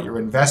on what you're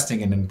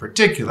investing in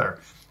particular.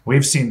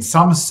 We've seen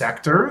some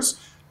sectors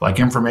like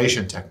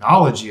information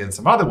technology and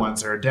some other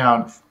ones that are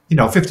down,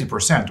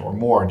 50% or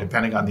more,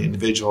 depending on the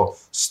individual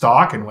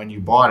stock and when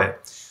you bought it.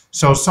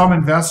 So some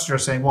investors are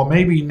saying, well,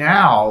 maybe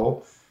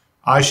now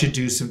I should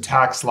do some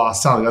tax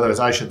loss selling. In other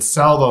words, I should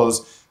sell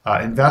those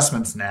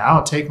investments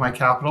now, take my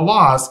capital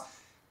loss,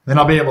 then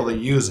I'll be able to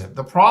use it.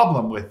 The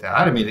problem with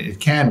that, it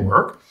can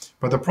work,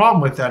 but the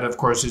problem with that, of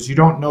course, is you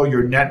don't know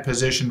your net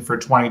position for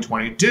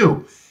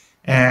 2022.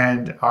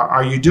 And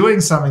are you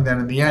doing something that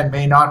in the end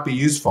may not be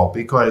useful?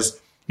 Because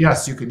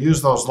yes, you can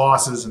use those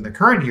losses in the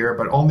current year,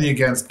 but only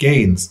against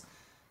gains.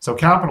 So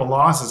capital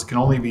losses can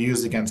only be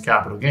used against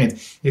capital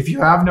gains. If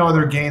you have no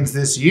other gains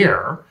this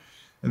year,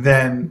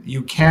 then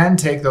you can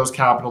take those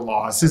capital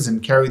losses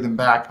and carry them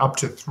back up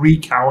to 3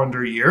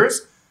 calendar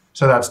years.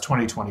 So that's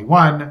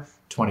 2021,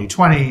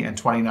 2020, and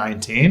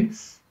 2019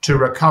 to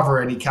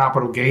recover any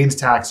capital gains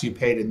tax you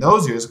paid in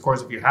those years. Of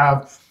course, if you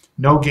have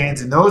no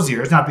gains in those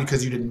years, not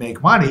because you didn't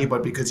make money,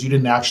 but because you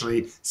didn't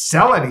actually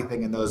sell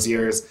anything in those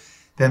years,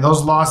 then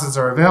those losses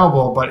are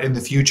available, but in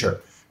the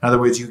future. In other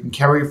words, you can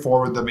carry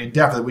forward them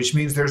indefinitely, which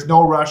means there's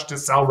no rush to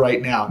sell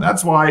right now. And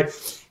that's why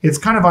it's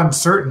kind of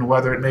uncertain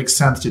whether it makes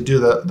sense to do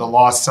the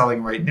loss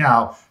selling right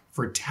now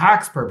for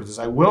tax purposes.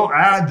 I will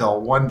add, though,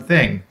 one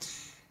thing.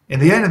 In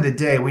the end of the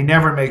day, we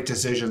never make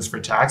decisions for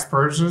tax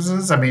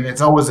purposes. I mean,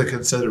 it's always a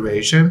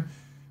consideration,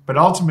 but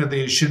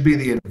ultimately it should be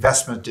the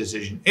investment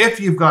decision. If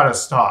you've got a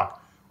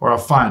stock or a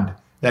fund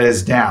that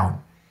is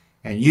down,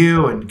 and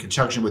you, in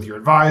conjunction with your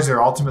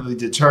advisor, ultimately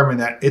determine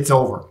that it's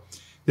over.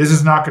 This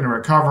is not going to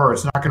recover.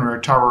 It's not going to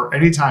recover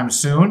anytime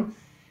soon.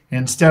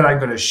 Instead, I'm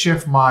going to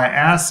shift my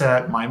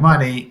asset, my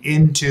money,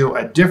 into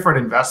a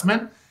different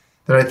investment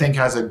that I think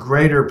has a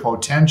greater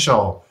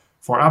potential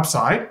for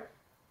upside.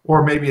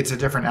 Or maybe it's a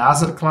different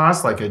asset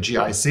class like a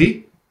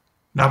GIC.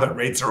 Now that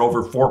rates are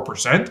over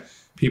 4%,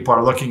 people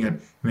are looking at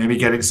maybe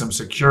getting some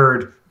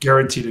secured,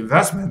 guaranteed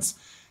investments.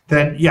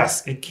 Then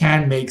yes, it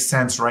can make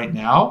sense right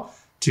now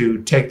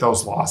to take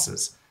those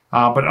losses.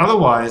 But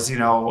otherwise,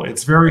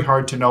 it's very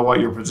hard to know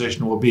what your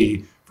position will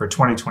be for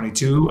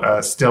 2022,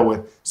 still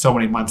with so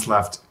many months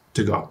left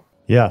to go.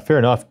 Yeah, fair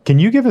enough. Can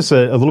you give us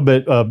a little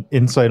bit of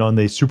insight on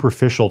the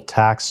superficial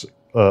tax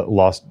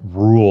loss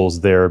rules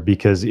there?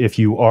 Because if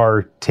you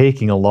are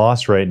taking a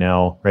loss right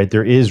now, right,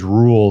 there is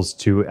rules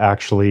to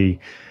actually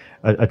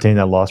attain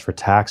that loss for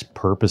tax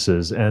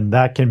purposes. And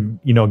that can,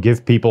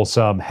 give people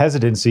some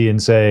hesitancy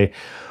and say,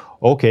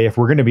 okay, if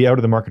we're going to be out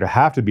of the market or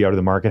have to be out of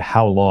the market,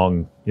 how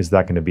long is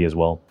that going to be as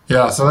well?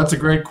 Yeah, so that's a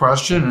great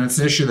question. And it's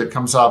an issue that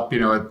comes up,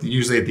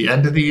 usually at the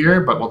end of the year,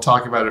 but we'll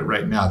talk about it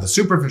right now. The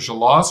superficial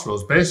loss rule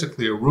is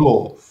basically a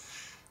rule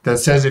that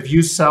says if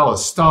you sell a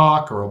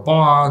stock or a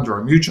bond or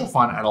a mutual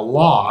fund at a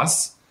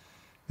loss,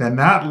 then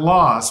that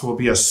loss will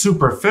be a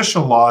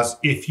superficial loss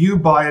if you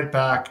buy it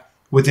back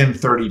within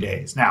 30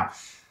 days. Now,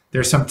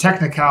 there's some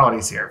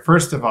technicalities here.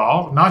 First of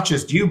all, not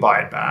just you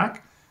buy it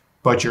back,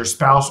 but your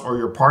spouse or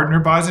your partner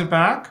buys it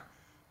back,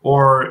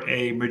 or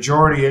a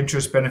majority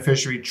interest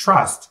beneficiary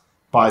trust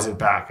buys it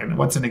back. And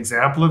what's an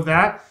example of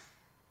that?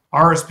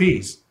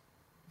 RSPs,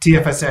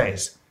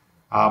 TFSAs.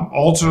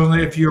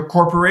 Alternately, if your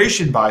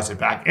corporation buys it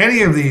back,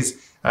 any of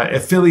these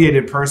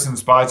affiliated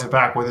persons buys it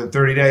back within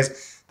 30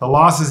 days, the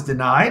loss is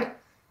denied.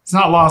 It's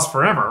not lost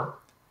forever,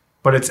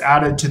 but it's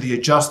added to the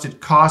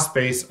adjusted cost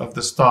base of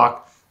the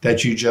stock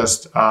that you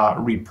just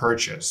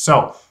repurchased.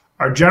 So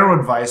our general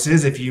advice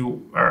is if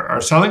you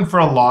are selling for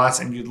a loss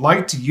and you'd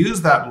like to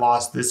use that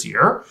loss this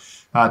year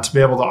to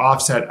be able to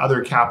offset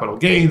other capital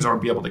gains or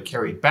be able to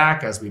carry it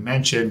back, as we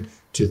mentioned,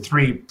 to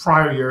 3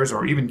 prior years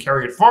or even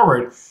carry it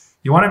forward,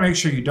 you want to make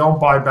sure you don't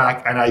buy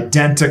back an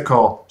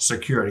identical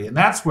security. And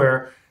that's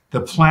where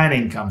the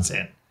planning comes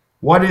in.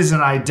 What is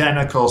an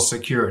identical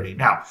security?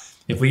 Now,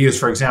 if we use,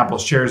 for example,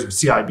 shares of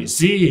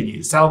CIBC and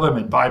you sell them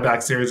and buy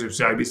back shares of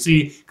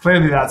CIBC,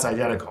 clearly that's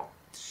identical.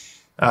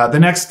 The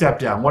next step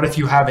down, what if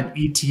you have an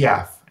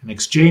ETF, an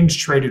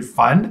exchange-traded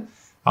fund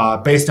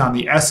based on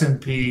the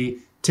S&P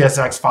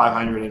TSX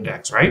 500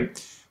 index,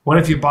 right? What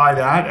if you buy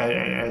that,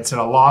 it's in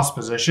a loss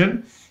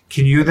position?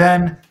 Can you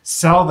then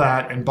sell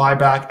that and buy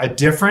back a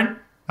different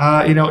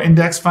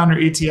index fund or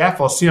ETF?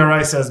 Well,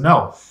 CRI says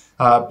no,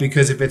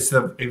 because if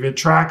it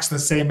tracks the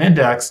same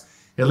index,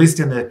 at least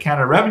in the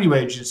Canada Revenue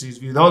Agency's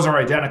view, those are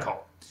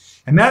identical.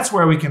 And that's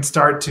where we can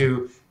start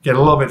to get a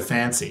little bit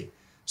fancy.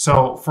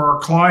 So for our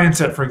clients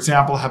that, for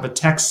example, have a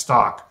tech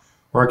stock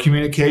or a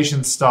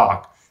communication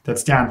stock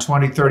that's down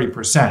 20,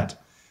 30%,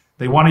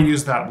 they want to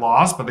use that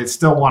loss, but they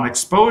still want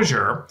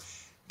exposure.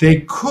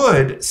 They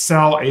could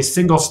sell a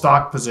single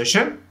stock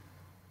position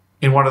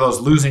in one of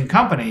those losing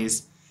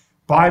companies,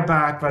 buy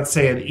back, let's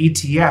say, an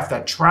ETF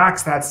that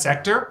tracks that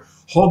sector,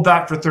 hold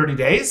that for 30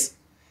 days,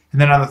 and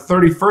then on the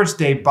 31st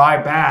day, buy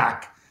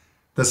back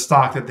the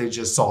stock that they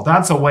just sold.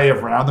 That's a way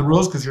around the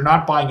rules because you're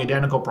not buying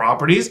identical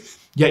properties,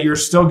 yet you're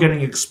still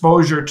getting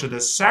exposure to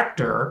the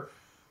sector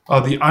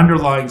of the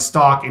underlying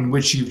stock in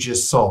which you've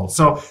just sold.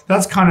 So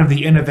that's kind of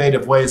the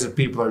innovative ways that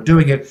people are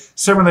doing it.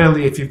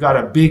 Similarly, if you've got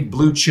a big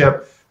blue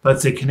chip,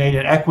 let's say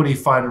Canadian equity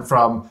fund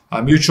from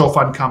a mutual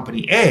fund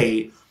company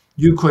A,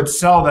 you could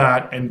sell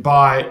that and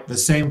buy the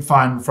same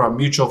fund from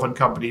mutual fund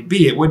company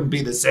B. It wouldn't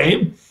be the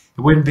same.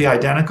 It wouldn't be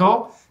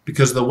identical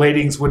because the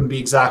weightings wouldn't be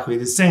exactly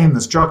the same.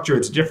 The structure,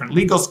 it's a different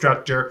legal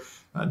structure.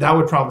 That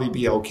would probably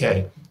be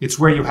okay. It's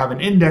where you have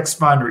an index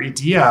fund or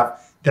ETF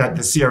that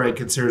the CRA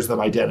considers them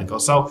identical.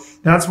 So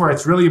that's where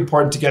it's really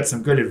important to get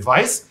some good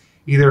advice,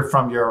 either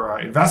from your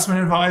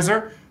investment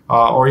advisor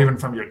or even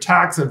from your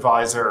tax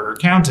advisor or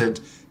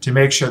accountant, to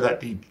make sure that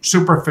the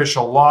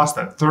superficial loss,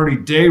 that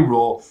 30-day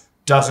rule,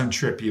 doesn't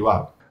trip you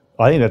up.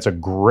 I think that's a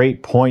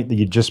great point that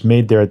you just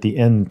made there at the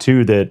end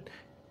too, that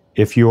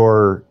if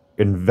your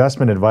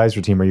investment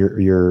advisor team or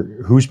your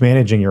who's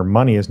managing your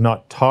money is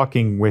not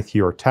talking with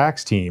your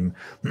tax team,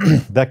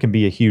 that can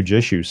be a huge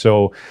issue.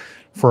 So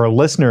for our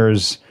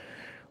listeners,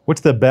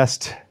 what's the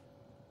best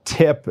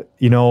tip,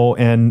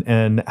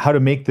 and how to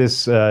make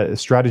this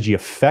strategy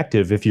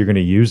effective if you're going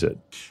to use it?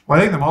 Well,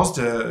 I think the most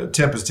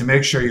tip is to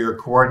make sure you're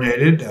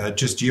coordinated,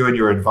 just you and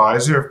your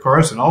advisor, of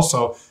course, and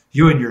also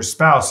you and your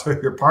spouse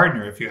or your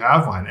partner, if you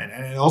have one,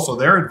 and also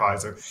their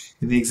advisor.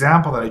 In the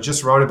example that I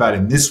just wrote about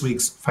in this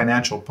week's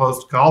Financial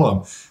Post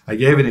column, I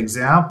gave an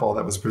example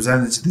that was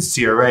presented to the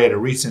CRA at a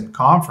recent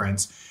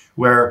conference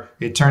where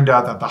it turned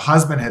out that the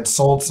husband had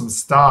sold some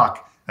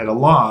stock at a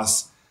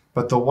loss,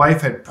 but the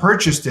wife had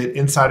purchased it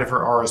inside of her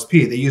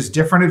RSP. They use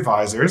different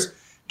advisors,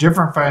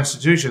 different financial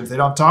institutions. They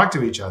don't talk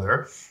to each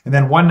other. And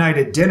then one night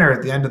at dinner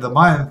at the end of the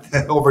month,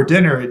 over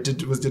dinner,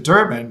 it was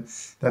determined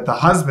that the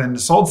husband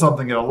sold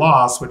something at a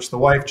loss, which the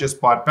wife just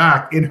bought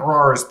back in her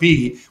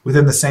RSP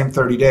within the same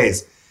 30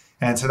 days.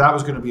 And so that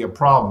was going to be a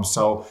problem.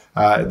 So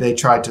they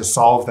tried to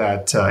solve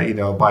that,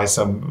 by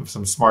some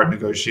smart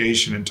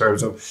negotiation in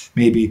terms of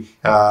maybe,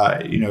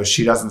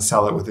 she doesn't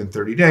sell it within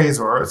 30 days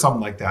or something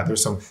like that.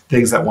 There's some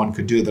things that one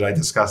could do that I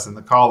discussed in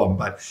the column.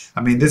 But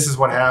I mean, this is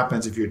what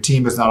happens if your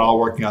team is not all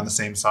working on the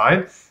same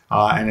side.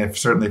 And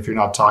if you're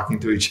not talking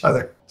to each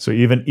other. So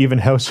even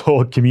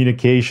household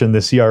communication,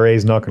 the CRA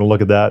is not going to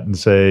look at that and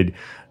say,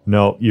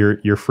 no,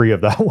 you're free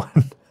of that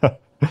one.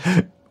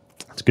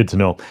 It's good to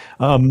know.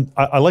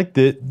 I like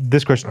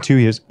this question too.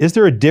 Is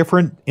there a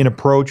difference in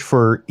approach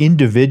for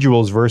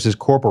individuals versus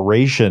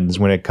corporations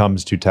when it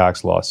comes to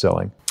tax loss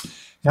selling?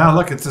 Yeah,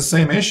 look, it's the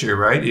same issue,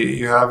 right?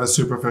 You have a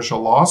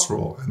superficial loss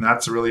rule, and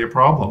that's really a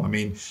problem. I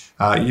mean,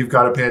 you've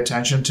got to pay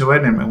attention to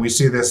it. And we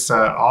see this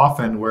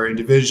often where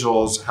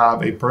individuals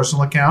have a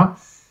personal account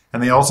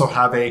and they also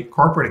have a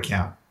corporate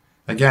account.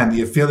 Again,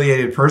 the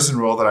affiliated person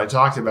rule that I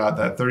talked about,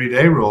 that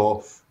 30-day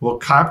rule, will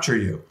capture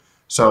you.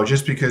 So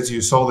just because you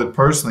sold it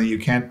personally, you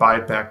can't buy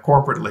it back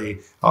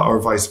corporately or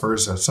vice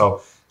versa.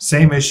 So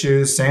same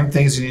issues, same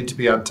things you need to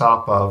be on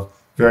top of.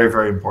 Very,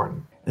 very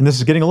important. And this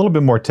is getting a little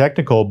bit more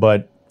technical,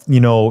 but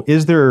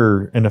is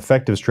there an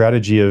effective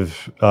strategy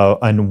of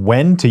on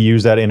when to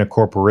use that in a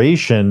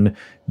corporation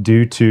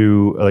due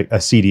to like a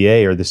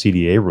CDA or the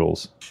CDA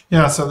rules?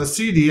 Yeah, so the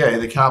CDA,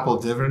 the capital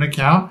dividend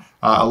account,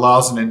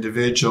 allows an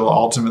individual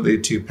ultimately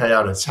to pay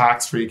out a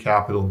tax-free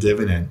capital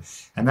dividend.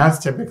 And that's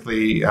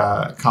typically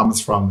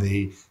comes from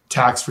the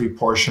tax-free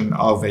portion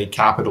of a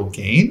capital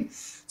gain.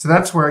 So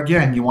that's where,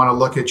 again, you want to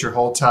look at your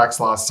whole tax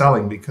loss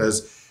selling,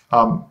 because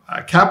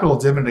a capital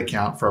dividend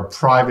account for a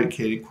private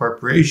Canadian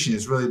corporation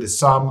is really the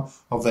sum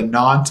of the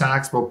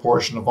non-taxable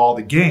portion of all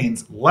the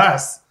gains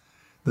less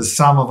the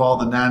sum of all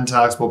the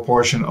non-taxable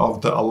portion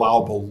of the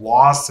allowable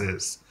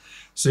losses.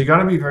 So you got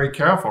to be very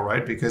careful,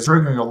 right? Because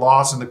triggering a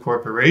loss in the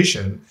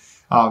corporation,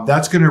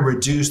 that's going to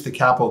reduce the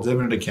capital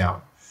dividend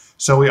account.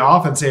 So we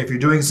often say if you're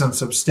doing some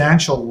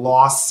substantial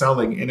loss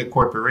selling in a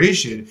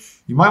corporation,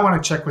 you might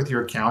want to check with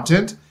your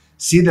accountant,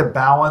 see the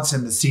balance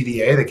in the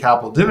CDA, the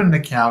capital dividend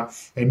account,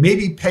 and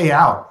maybe pay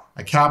out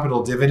a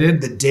capital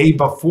dividend the day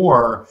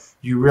before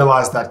you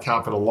realize that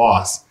capital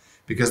loss,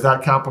 because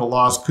that capital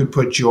loss could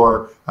put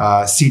your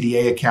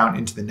CDA account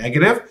into the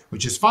negative,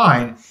 which is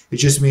fine. It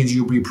just means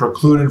you'll be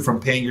precluded from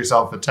paying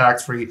yourself a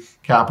tax-free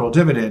capital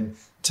dividend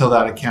till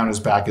that account is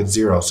back at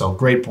zero. So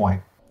great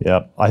point.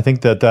 Yeah, I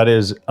think that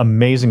is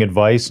amazing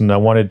advice, and I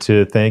wanted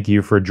to thank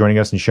you for joining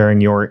us and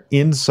sharing your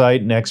insight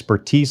and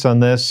expertise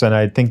on this. And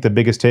I think the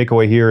biggest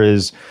takeaway here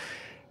is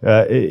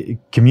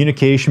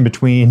communication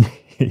between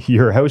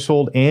your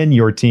household and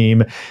your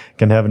team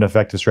can have an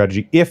effective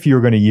strategy if you're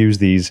going to use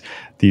these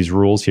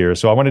rules here.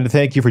 So I wanted to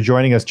thank you for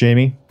joining us,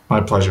 Jamie. My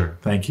pleasure.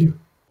 Thank you.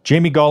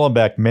 Jamie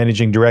Golombek,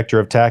 Managing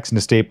Director of Tax and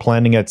Estate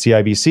Planning at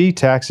CIBC.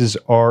 Taxes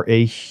are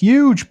a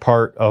huge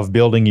part of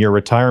building your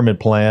retirement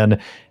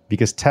plan,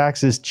 because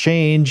taxes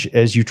change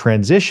as you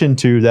transition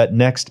to that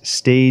next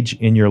stage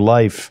in your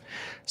life.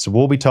 So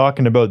we'll be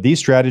talking about these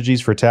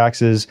strategies for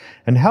taxes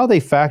and how they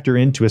factor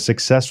into a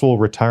successful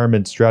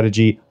retirement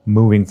strategy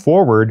moving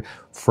forward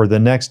for the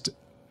next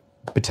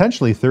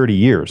potentially 30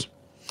 years.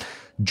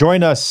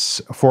 Join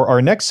us for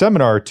our next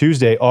seminar,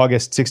 Tuesday,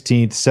 August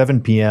 16th, 7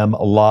 p.m.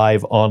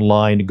 live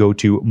online. Go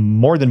to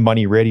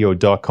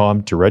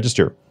morethanmoneyradio.com to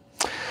register.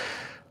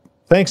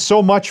 Thanks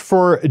so much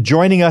for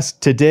joining us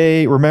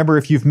today. Remember,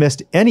 if you've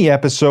missed any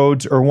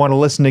episodes or want to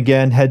listen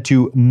again, head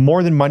to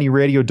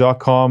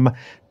morethanmoneyradio.com.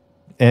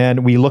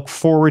 And we look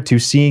forward to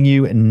seeing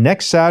you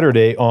next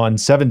Saturday on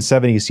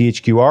 770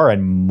 CHQR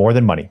and More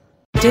Than Money.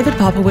 David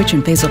Popowich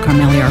and Faisal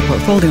Karmali are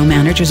portfolio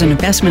managers and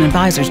investment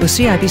advisors with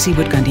CIBC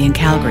Wood Gundy in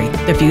Calgary.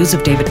 The views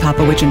of David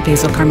Popowich and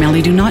Faisal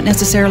Karmali do not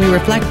necessarily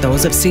reflect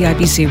those of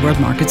CIBC World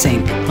Markets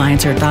Inc.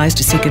 Clients are advised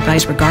to seek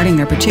advice regarding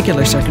their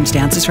particular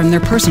circumstances from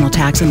their personal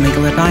tax and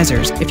legal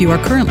advisors. If you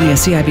are currently a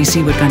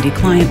CIBC Wood Gundy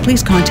client,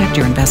 please contact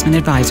your investment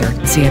advisor.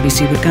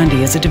 CIBC Wood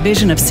Gundy is a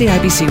division of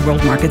CIBC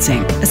World Markets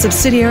Inc., a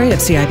subsidiary of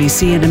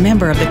CIBC and a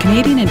member of the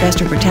Canadian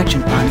Investor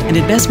Protection Fund and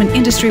Investment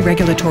Industry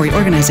Regulatory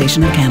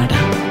Organization of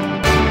Canada.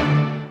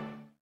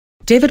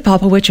 David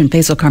Popowich and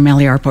Faisal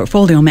Karmali are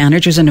portfolio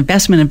managers and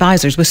investment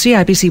advisors with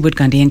CIBC Wood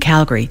Gundy in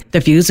Calgary. The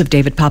views of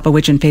David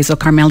Popowich and Faisal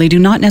Karmali do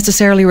not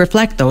necessarily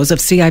reflect those of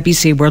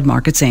CIBC World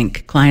Markets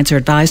Inc. Clients are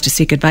advised to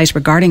seek advice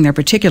regarding their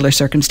particular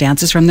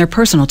circumstances from their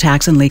personal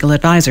tax and legal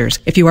advisors.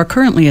 If you are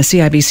currently a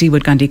CIBC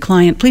Wood Gundy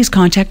client, please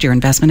contact your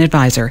investment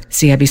advisor.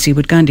 CIBC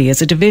Wood Gundy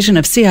is a division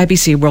of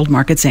CIBC World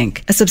Markets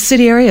Inc., a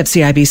subsidiary of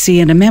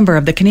CIBC and a member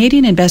of the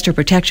Canadian Investor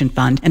Protection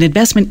Fund and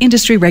Investment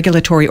Industry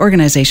Regulatory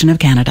Organization of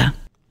Canada.